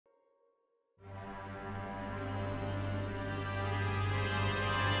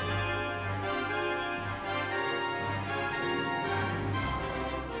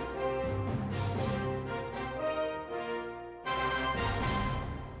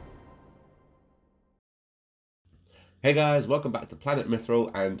Hey guys, welcome back to Planet Mithril,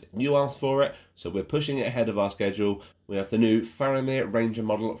 and you asked for it, so we're pushing it ahead of our schedule. We have the new Faramir Ranger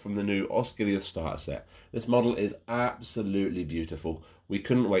model from the new Osgiliath starter set. This model is absolutely beautiful. We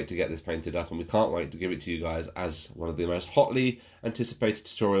couldn't wait to get this painted up, and we can't wait to give it to you guys as one of the most hotly anticipated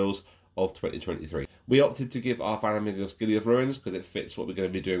tutorials of 2023. We opted to give our Faramir the Osgiliath Ruins because it fits what we're going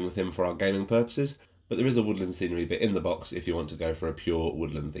to be doing with him for our gaming purposes, but there is a woodland scenery bit in the box if you want to go for a pure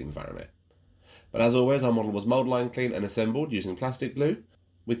woodland themed Faramir. But as always, our model was mould line clean and assembled using plastic glue.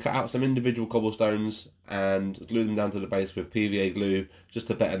 We cut out some individual cobblestones and glued them down to the base with PVA glue just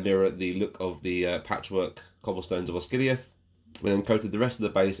to better mirror the look of the patchwork cobblestones of Osgiliath. We then coated the rest of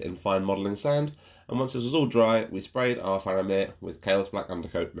the base in fine modelling sand, and once this was all dry, we sprayed our Faramir with Chaos Black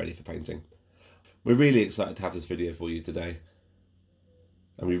undercoat ready for painting. We're really excited to have this video for you today,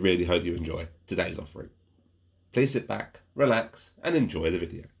 and we really hope you enjoy today's offering. Please sit back, relax, and enjoy the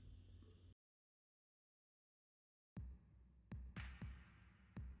video.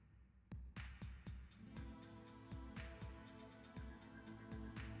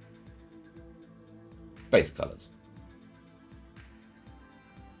 Base colours.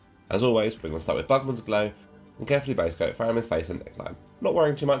 As always, we're going to start with Bugman's Glow and carefully base coat Faramir's face and neckline. Not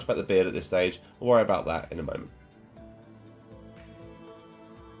worrying too much about the beard at this stage, we'll worry about that in a moment.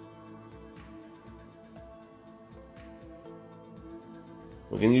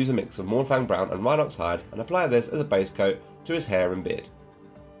 We're going to use a mix of Mornfang Brown and Rhinox Hide and apply this as a base coat to his hair and beard.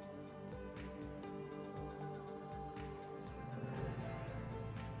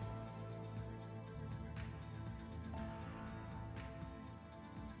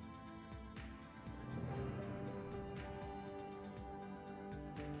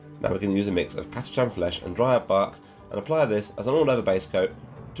 Now we can use a mix of Catachan flesh and dry up bark and apply this as an all-over base coat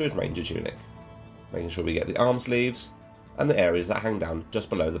to his Ranger tunic, making sure we get the arm sleeves and the areas that hang down just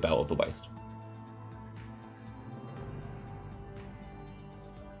below the belt of the waist.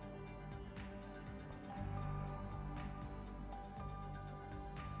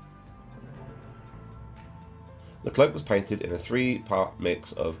 The cloak was painted in a 3-part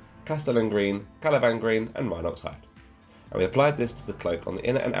mix of Castellan green, Caliban green and Rhinox hide. And we applied this to the cloak on the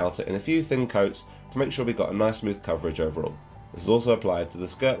inner and outer in a few thin coats to make sure we got a nice smooth coverage overall. This is also applied to the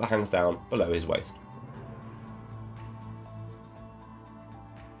skirt that hangs down below his waist.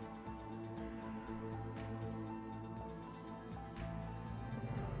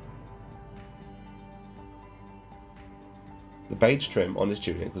 The beige trim on his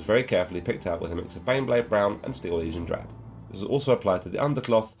tunic was very carefully picked out with a mix of Baneblade Brown and Steel Legion Drab. This was also applied to the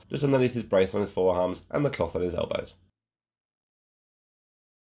undercloth just underneath his brace on his forearms and the cloth on his elbows.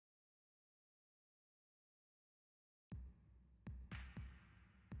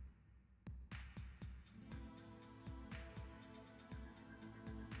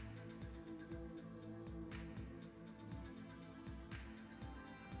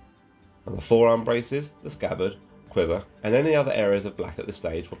 On the forearm braces, the scabbard, quiver, and any other areas of black at this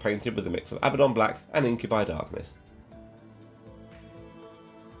stage were painted with a mix of Abaddon Black and Incubi Darkness.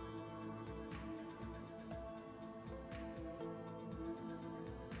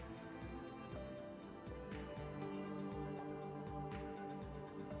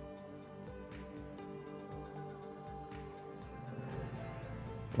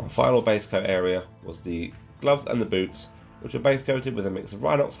 Our final base coat area was the gloves and the boots, which were base coated with a mix of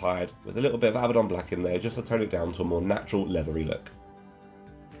Rhinox hide with a little bit of Abaddon Black in there just to tone it down to a more natural leathery look.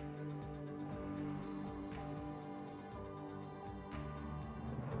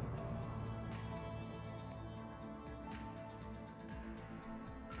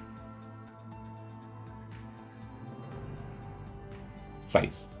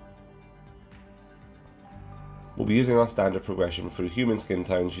 Face. We'll be using our standard progression through human skin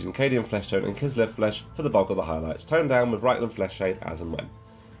tones using Cadian flesh tone and Kislev flesh for the bulk of the highlights, toned down with Reikland flesh shade as and when.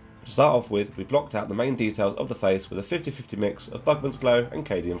 To start off with, we blocked out the main details of the face with a 50-50 mix of Bugman's Glow and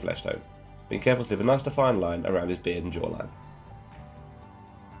Cadian flesh tone, being careful to leave a nice defined line around his beard and jawline.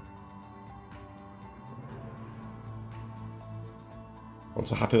 Once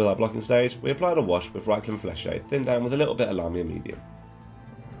we're happy with our blocking stage, we applied a wash with Reikland flesh shade, thinned down with a little bit of Lamia medium.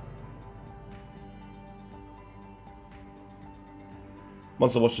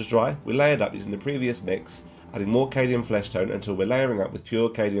 Once the wash was dry, we layered up using the previous mix, adding more Cadian flesh tone until we're layering up with pure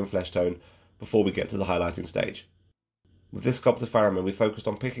Cadian flesh tone before we get to the highlighting stage. With this sculpt of Faramir, we focused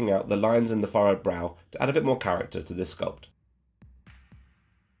on picking out the lines in the furrowed brow to add a bit more character to this sculpt.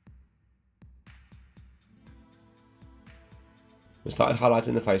 We started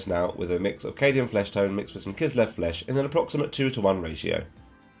highlighting the face now with a mix of Cadian flesh tone mixed with some Kislev flesh in an approximate 2:1 ratio.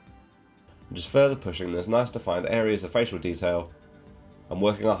 and just further pushing those nice defined areas of facial detail and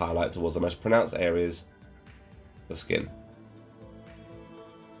working our highlight towards the most pronounced areas of skin.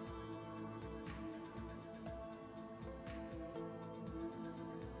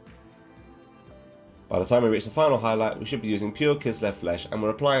 By the time we reach the final highlight, we should be using pure Kislev flesh, and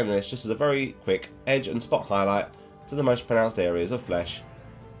we're applying this just as a very quick edge and spot highlight to the most pronounced areas of flesh,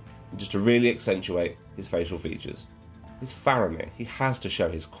 just to really accentuate his facial features. He's Faramir, he has to show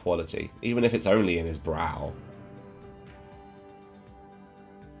his quality, even if it's only in his brow.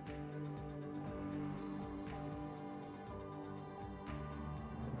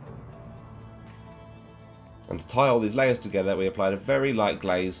 And to tie all these layers together, we applied a very light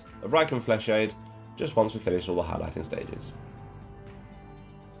glaze of Riken Flesh Shade just once we finished all the highlighting stages.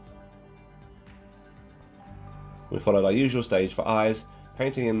 We followed our usual stage for eyes,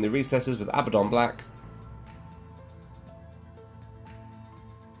 painting in the recesses with Abaddon Black,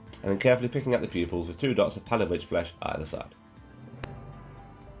 and then carefully picking out the pupils with 2 dots of Pallid Witch Flesh either side.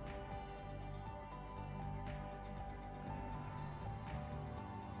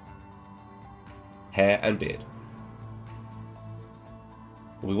 Hair and beard.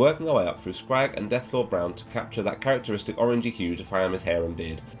 We'll be working our way up through Scrag and Deathclaw Brown to capture that characteristic orangey hue to Faramir's hair and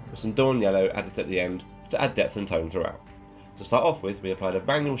beard, with some Dawn Yellow added at the end to add depth and tone throughout. To start off with, we applied a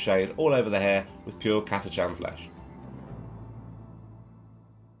manual shade all over the hair with pure Catachan Flesh.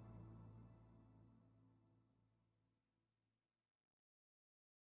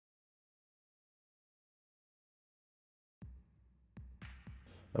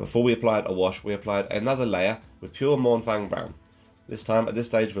 And before we applied a wash, we applied another layer with pure Mournfang Brown. This time, at this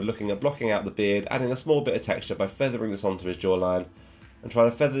stage, we're looking at blocking out the beard, adding a small bit of texture by feathering this onto his jawline, and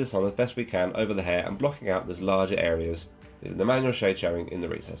trying to feather this on as best we can over the hair and blocking out those larger areas, the manual shade showing in the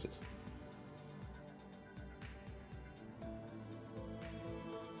recesses.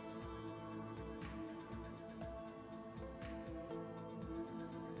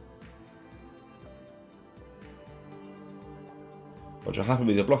 Once you're happy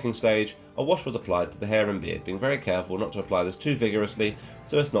with your blocking stage, a wash was applied to the hair and beard, being very careful not to apply this too vigorously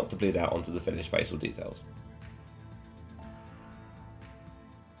so as not to bleed out onto the finished facial details.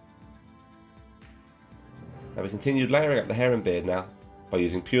 Now we continued layering up the hair and beard now by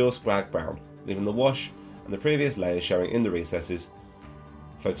using pure Scrag Brown, leaving the wash and the previous layers showing in the recesses,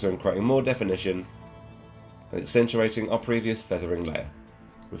 focusing on creating more definition and accentuating our previous feathering layer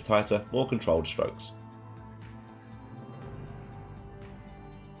with tighter, more controlled strokes.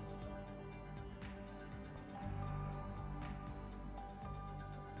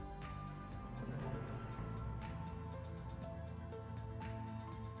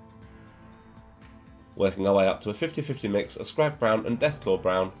 Working our way up to a 50-50 mix of Scrag Brown and Deathclaw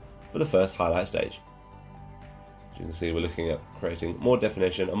Brown for the first highlight stage. As you can see, we're looking at creating more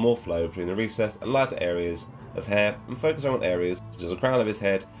definition and more flow between the recessed and lighter areas of hair, and focusing on areas such as the crown of his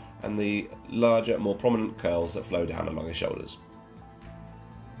head and the larger, more prominent curls that flow down along his shoulders.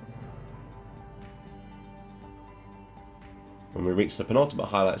 When we reach the penultimate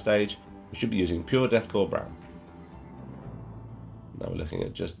highlight stage, we should be using pure Deathclaw Brown. Now we're looking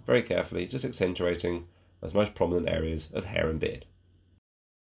at just very carefully, just accentuating those most prominent areas of hair and beard.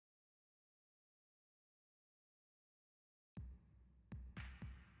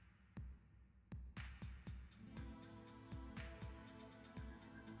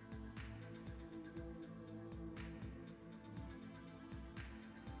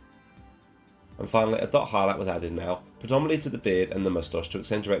 And finally, a dot highlight was added now, predominantly to the beard and the moustache to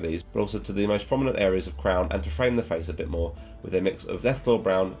accentuate these, but also to the most prominent areas of crown and to frame the face a bit more, with a mix of Deathclaw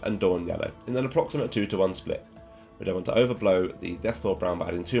Brown and Dawn Yellow, in an approximate 2-to-1 split. We don't want to overblow the Deathclaw Brown by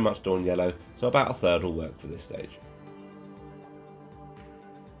adding too much Dawn Yellow, so about a third will work for this stage.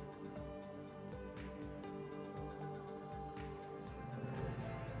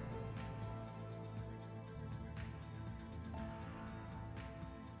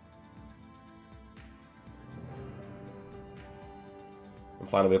 And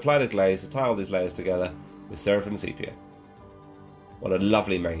finally we applied a glaze to tie all these layers together with Seraphim Sepia. What a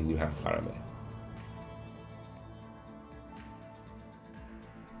lovely mane you have, Faramir.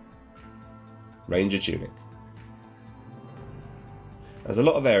 Ranger Tunic. There's a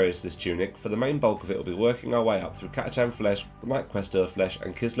lot of areas to this tunic. For the main bulk of it, we'll be working our way up through Catachan Flesh, Night Questor Flesh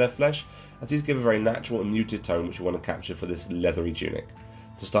and Kislev Flesh, as these give a very natural and muted tone which we want to capture for this leathery tunic.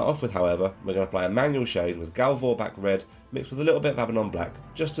 To start off with, however, we're going to apply a manual shade with Galvorbak Red mixed with a little bit of Abaddon Black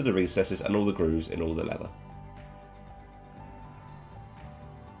just to the recesses and all the grooves in all the leather.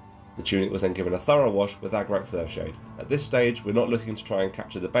 The tunic was then given a thorough wash with Agrak Surfshade. At this stage, we're not looking to try and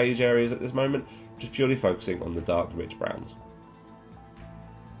capture the beige areas at this moment, just purely focusing on the dark, rich browns.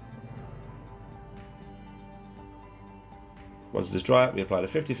 Once it is dry, we applied a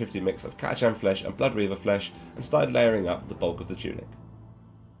 50-50 mix of Catachan flesh and Blood Reaver flesh and started layering up the bulk of the tunic,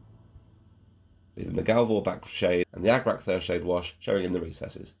 leaving the Galvor back shade and the Agrak Third Shade wash showing in the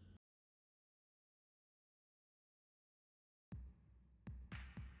recesses.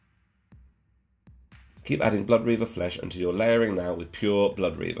 Keep adding Blood Reaver flesh until you're layering now with pure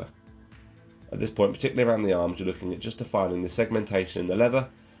Blood Reaver. At this point, particularly around the arms, you're looking at just defining the segmentation in the leather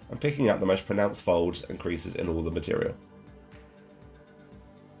and picking out the most pronounced folds and creases in all the material.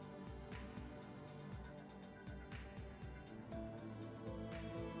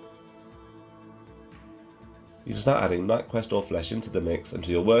 You can start adding Night Quest Ore flesh into the mix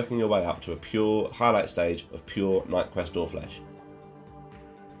until you're working your way up to a pure highlight stage of pure Night Quest Ore flesh.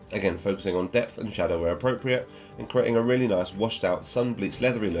 Again, focusing on depth and shadow where appropriate and creating a really nice washed out sun bleached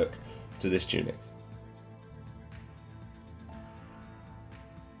leathery look to this tunic.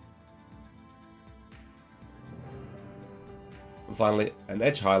 And finally, an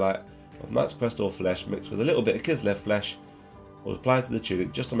edge highlight of Night's Quest Ore flesh mixed with a little bit of Kislev flesh will apply to the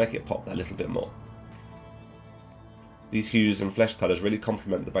tunic just to make it pop that little bit more. These hues and flesh colours really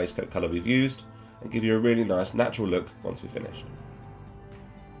complement the base coat colour we've used and give you a really nice natural look once we've finished.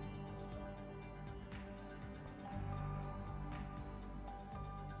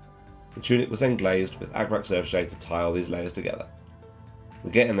 The tunic was then glazed with Agrak Surfshade to tie all these layers together.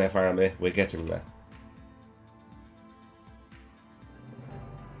 We're getting there, Faramir, we're getting there.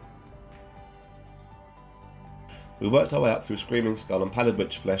 We worked our way up through Screaming Skull and Pallid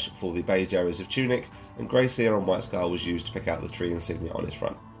Witch flesh for the beige areas of tunic, and grey sear on white skull was used to pick out the tree insignia on his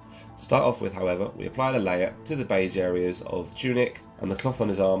front. To start off with, however, we applied a layer to the beige areas of tunic and the cloth on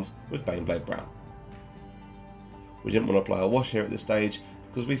his arms with Baneblade Brown. We didn't want to apply a wash here at this stage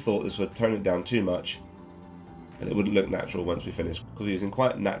because we thought this would tone it down too much and it wouldn't look natural once we finished, because we're using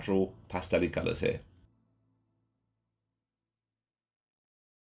quite natural pastel-y colours here.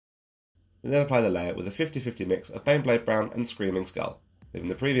 We then apply the layer with a 50-50 mix of Baneblade Brown and Screaming Skull, leaving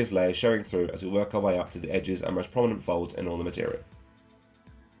the previous layers showing through as we work our way up to the edges and most prominent folds in all the material.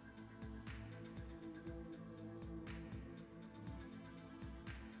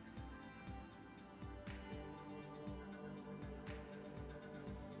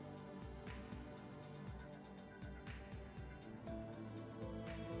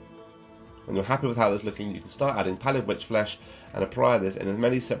 When you're happy with how this is looking, you can start adding Pallid Witch flesh and apply this in as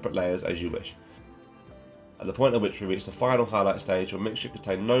many separate layers as you wish. At the point at which we reach the final highlight stage, your mixture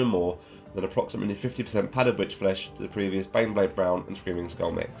contained no more than approximately 50% Pallid Witch flesh to the previous Baneblade Brown and Screaming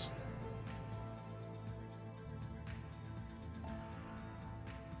Skull mix.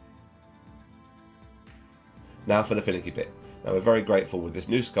 Now for the finicky bit. Now we're very grateful with this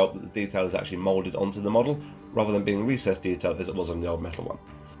new sculpt that the detail is actually moulded onto the model, rather than being recessed detail as it was on the old metal one.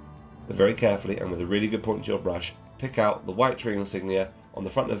 But very carefully and with a really good point to your brush, pick out the white tree insignia on the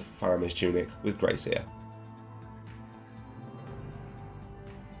front of Faramir's tunic with grey sear.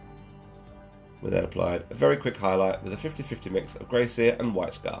 We then applied a very quick highlight with a 50-50 mix of grey sear and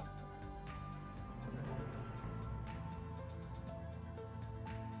white scar.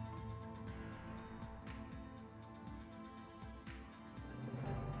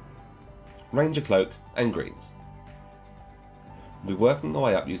 Ranger Cloak and greens. We'll be working our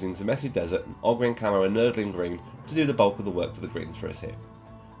way up using Zemesi Desert and Ogryn Camo and Nurgling Green to do the bulk of the work for the greens for us here.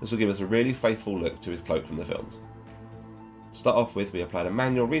 This will give us a really faithful look to his cloak from the films. To start off with, we applied a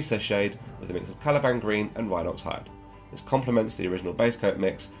manual recess shade with a mix of Caliban Green and Rhinox Hide. This complements the original base coat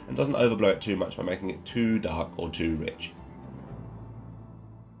mix and doesn't overblow it too much by making it too dark or too rich.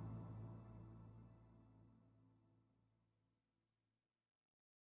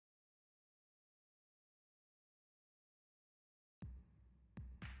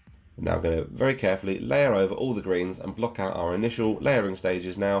 We're now going to very carefully layer over all the greens and block out our initial layering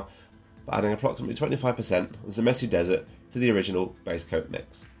stages now by adding approximately 25% of Zemesi Desert to the original base coat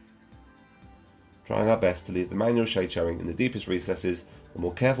mix. Trying our best to leave the manual shade showing in the deepest recesses. The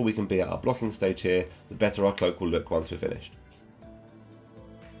more careful we can be at our blocking stage here, the better our cloak will look once we're finished.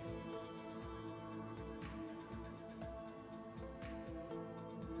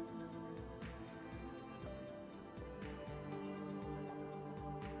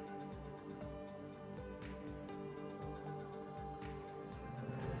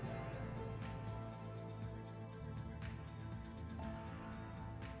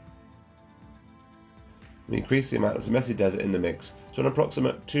 We increase the amount of Zemesi Desert in the mix to an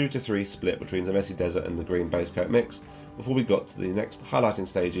approximate 2 to 3 split between Zemesi Desert and the green base coat mix before we got to the next highlighting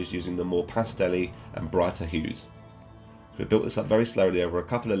stages using the more pastel-y and brighter hues. We built this up very slowly over a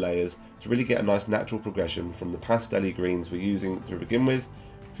couple of layers to really get a nice natural progression from the pastel-y greens we're using to begin with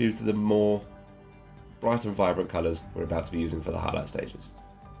through to the more bright and vibrant colours we're about to be using for the highlight stages.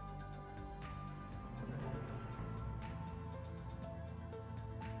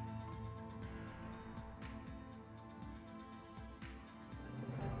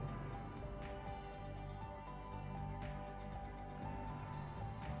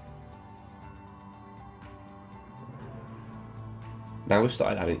 Now we've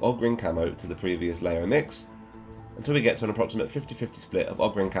started adding Ogre camo to the previous layer mix, until we get to an approximate 50-50 split of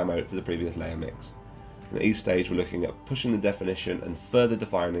Ogre camo to the previous layer mix. And at each stage we're looking at pushing the definition and further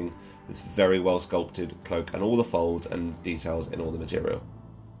defining this very well sculpted cloak and all the folds and details in all the material.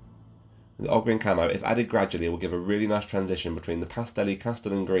 The Ogre camo, if added gradually, will give a really nice transition between the pastel-y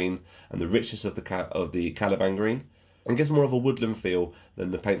Castellan green and the richness of the Caliban green, and gives more of a woodland feel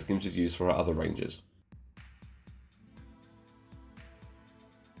than the paint schemes we've used for our other ranges.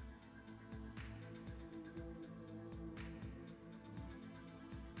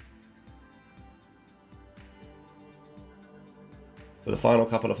 For the final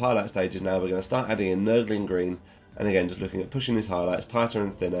couple of highlight stages now, we're going to start adding in Nurgling green, and again just looking at pushing these highlights tighter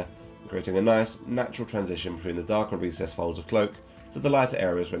and thinner, and creating a nice natural transition between the darker recessed folds of Cloak to the lighter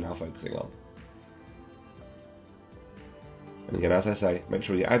areas we're now focusing on. And again, as I say, make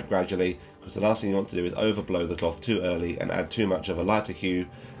sure you add gradually, because the last thing you want to do is overblow the cloth too early and add too much of a lighter hue,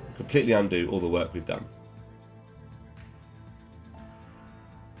 and completely undo all the work we've done.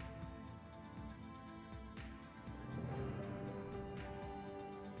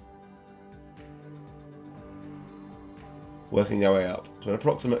 Working our way up to an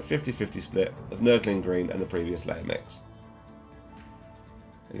approximate 50-50 split of Nurgling green and the previous layer mix.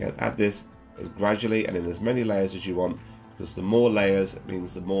 Again, add this as gradually and in as many layers as you want, because the more layers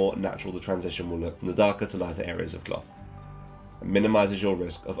means the more natural the transition will look from the darker to lighter areas of cloth, and minimises your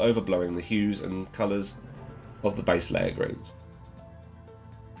risk of overblowing the hues and colours of the base layer greens.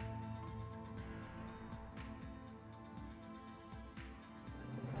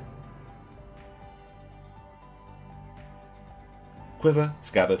 Quiver,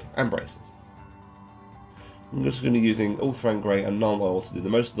 Scabbard and braces. I'm just going to be using Ulthuan Grey and Nuln Oil to do the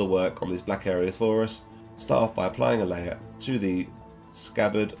most of the work on these black areas for us. Start off by applying a layer to the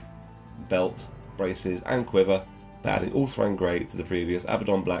Scabbard, belt, braces and quiver by adding Ulthuan Grey to the previous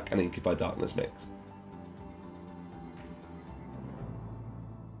Abaddon Black and Inky by Darkness mix.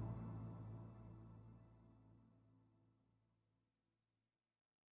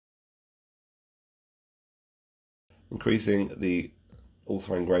 Increasing the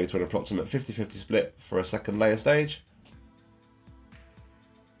Ulthuan Grey to an approximate 50-50 split for a second layer stage.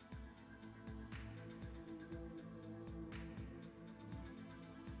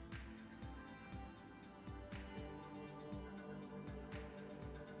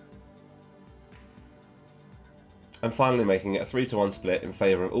 And finally making it a 3-to-1 split in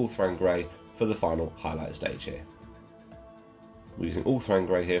favour of Ulthuan Grey for the final highlight stage here. We're using Ulthuan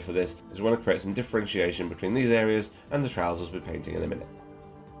Grey here for this, as we want to create some differentiation between these areas and the trousers we're painting in a minute.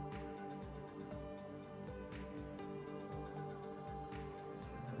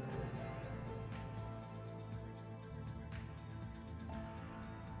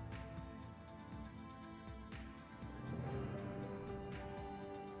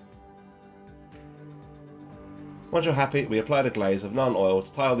 Once you're happy, we applied a glaze of Nuln Oil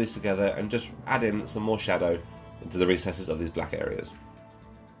to tie all these together and just add in some more shadow into the recesses of these black areas.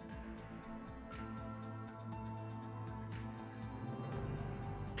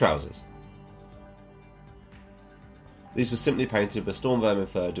 Trousers. These were simply painted with Storm Vermin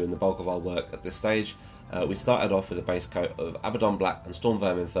Fur doing the bulk of our work at this stage. We started off with a base coat of Abaddon Black and Storm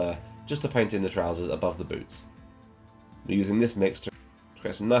Vermin Fur just to paint in the trousers above the boots. We're using this mix to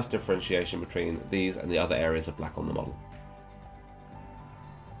create some nice differentiation between these and the other areas of black on the model.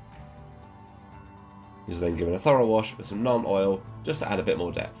 These are then given a thorough wash with some Nuln Oil just to add a bit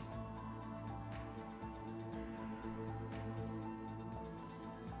more depth.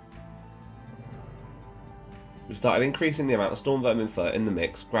 We started increasing the amount of Storm Vermin Fur in the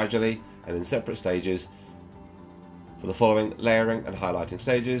mix gradually and in separate stages for the following layering and highlighting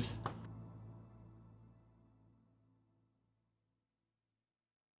stages.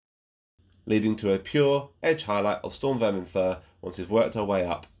 Leading to a pure edge highlight of Storm Vermin Fur once we've worked our way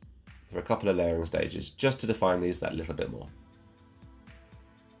up through a couple of layering stages, just to define these that little bit more.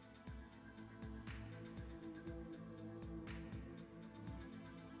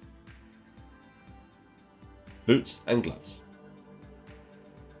 Boots and gloves.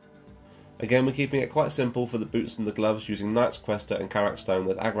 Again, we're keeping it quite simple for the boots and the gloves, using Knight's Quester and Karak Stone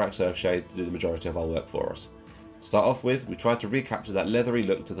with Agrak Surfshade to do the majority of our work for us. To start off with, we tried to recapture that leathery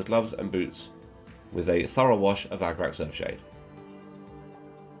look to the gloves and boots with a thorough wash of Agrak Surfshade.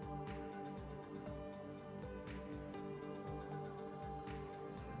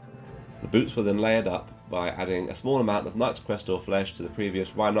 The boots were then layered up by adding a small amount of Knight's Crestor flesh to the previous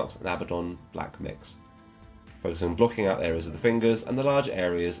Rhinox and Abaddon black mix, focusing on blocking out areas of the fingers and the larger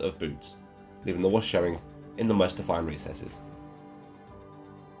areas of boots, leaving the wash showing in the most defined recesses.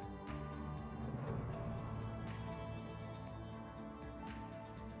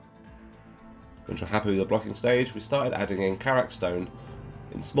 Once we're happy with the blocking stage, we started adding in Karak stone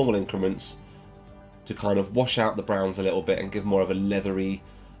in small increments to kind of wash out the browns a little bit and give more of a leathery,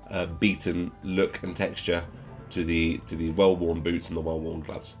 beaten look and texture to the well-worn boots and the well-worn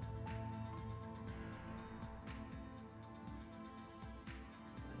gloves.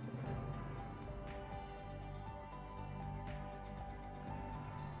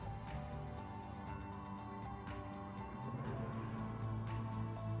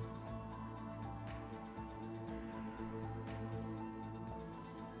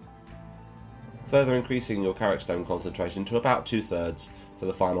 Further increasing your Karak stone concentration to about 2/3 for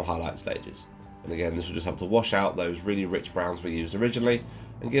the final highlight stages. And again, this will just help to wash out those really rich browns we used originally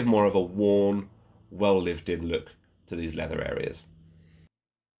and give more of a worn, well lived in look to these leather areas.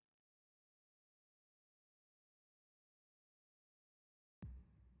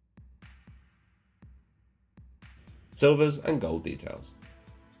 Silvers and gold details.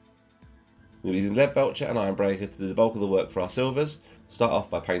 We're using lead belcher and iron breaker to do the bulk of the work for our silvers. Start off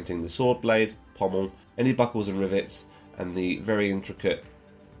by painting the sword blade, pommel, any buckles and rivets, and the very intricate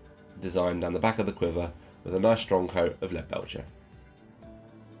design down the back of the quiver with a nice strong coat of lead belcher.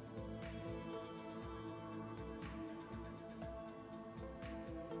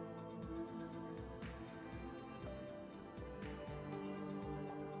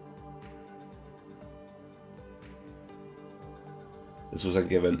 This was then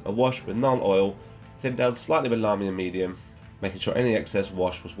given a wash with null oil, thinned down slightly with Lamy medium, making sure any excess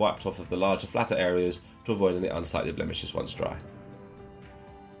wash was wiped off of the larger, flatter areas to avoid any unsightly blemishes once dry.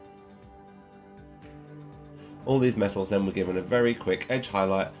 All these metals then were given a very quick edge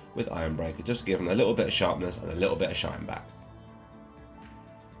highlight with iron breaker, just to give them a little bit of sharpness and a little bit of shine back.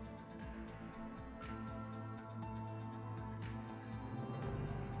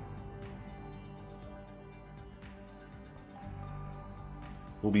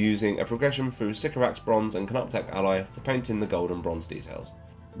 We'll be using a progression through Sycorax bronze and Canoptek alloy to paint in the gold and bronze details.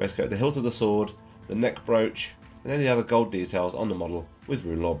 Basically the hilt of the sword, the neck brooch, and any other gold details on the model with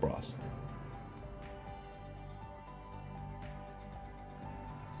Runelord brass.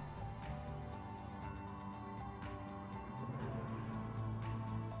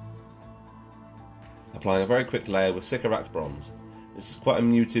 Applying a very quick layer with Sycorax bronze. This is quite a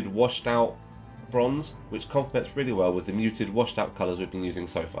muted, washed out bronze, which complements really well with the muted, washed out colours we've been using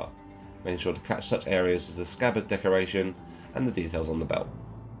so far, making sure to catch such areas as the scabbard decoration and the details on the belt.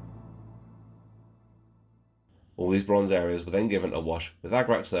 All these bronze areas were then given a wash with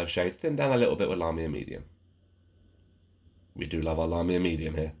Agrak Surfshade, thinned down a little bit with Lamia medium. We do love our Lamia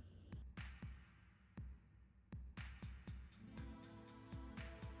medium here.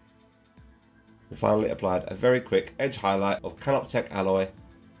 We finally applied a very quick edge highlight of Canoptek alloy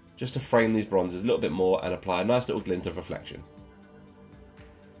just to frame these bronzes a little bit more and apply a nice little glint of reflection.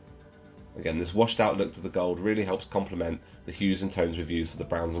 Again, this washed out look to the gold really helps complement the hues and tones we've used for the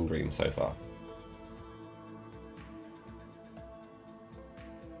browns and greens so far.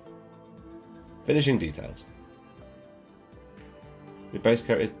 Finishing details. We base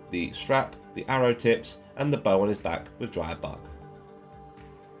coated the strap, the arrow tips and the bow on his back with dried bark.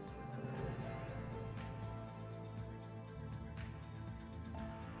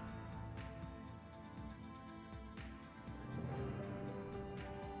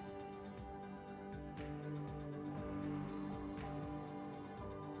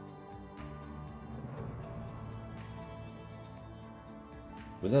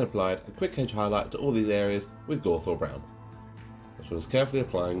 We then applied a quick edge highlight to all these areas with Gorthor Brown, as well as carefully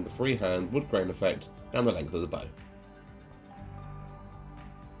applying the freehand wood grain effect down the length of the bow.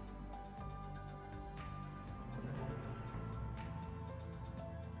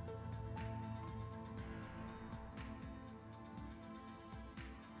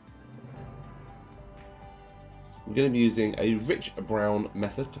 We're going to be using a rich brown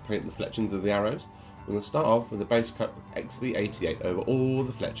method to paint the fletchings of the arrows. We're going to start off with a base coat of XV88 over all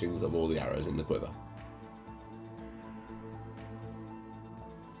the fletchings of all the arrows in the quiver.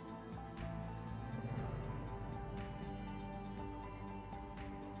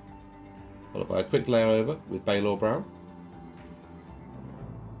 Followed by a quick layer over with Baylor Brown.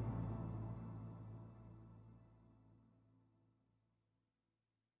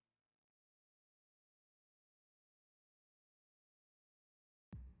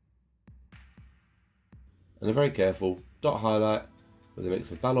 And a very careful dot highlight with a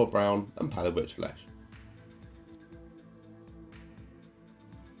mix of Balor brown and pallid witch flesh.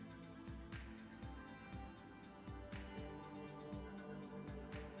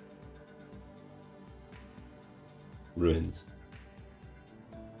 Ruins.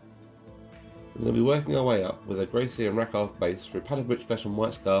 We're going to be working our way up with a Gracie and Rakarth base through pallid witch flesh and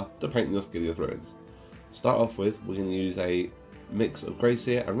white scar to paint the Osgiliath ruins. To start off with, we're going to use a mix of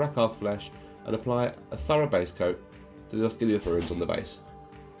Gracie and Rakarth flesh and apply a thorough base coat to the Osgiliath ruins on the base.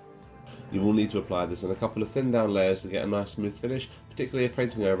 You will need to apply this in a couple of thin down layers to get a nice smooth finish, particularly if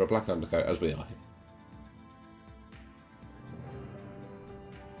painting over a black undercoat as we are here.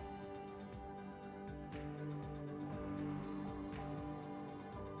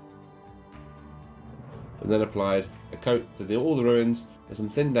 And then applied a coat to all the ruins with some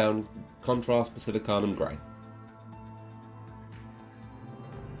thin down contrast Basilicanum grey.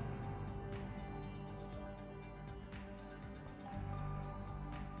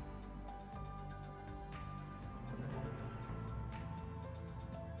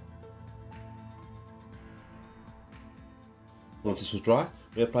 Once this was dry,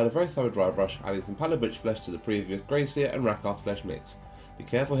 we applied a very thorough dry brush, adding some pallid witch flesh to the previous Gracie and Rakarth flesh mix. Be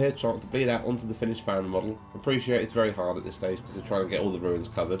careful here, try not to bleed out onto the finished Faramir model. Appreciate it's very hard at this stage because we're trying to get all the ruins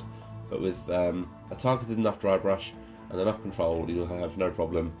covered, but with a targeted enough dry brush and enough control, you'll have no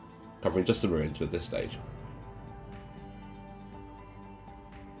problem covering just the ruins with this stage.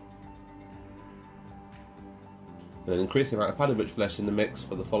 And then increasing the amount of pallid witch flesh in the mix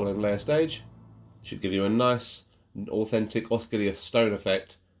for the following layer stage should give you a nice, authentic Osgiliath stone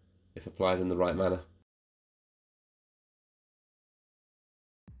effect if applied in the right manner.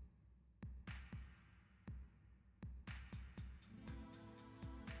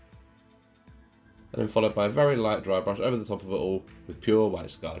 And then followed by a very light dry brush over the top of it all with pure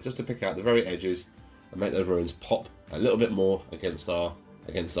white scar, just to pick out the very edges and make those ruins pop a little bit more against our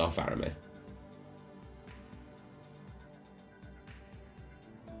Faramir.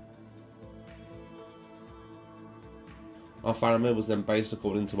 Our Faramir was then based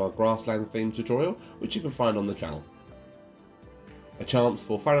according to our grassland theme tutorial, which you can find on the channel. A chance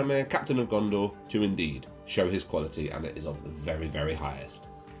for Faramir, Captain of Gondor, to indeed show his quality, and it is of the very, very highest.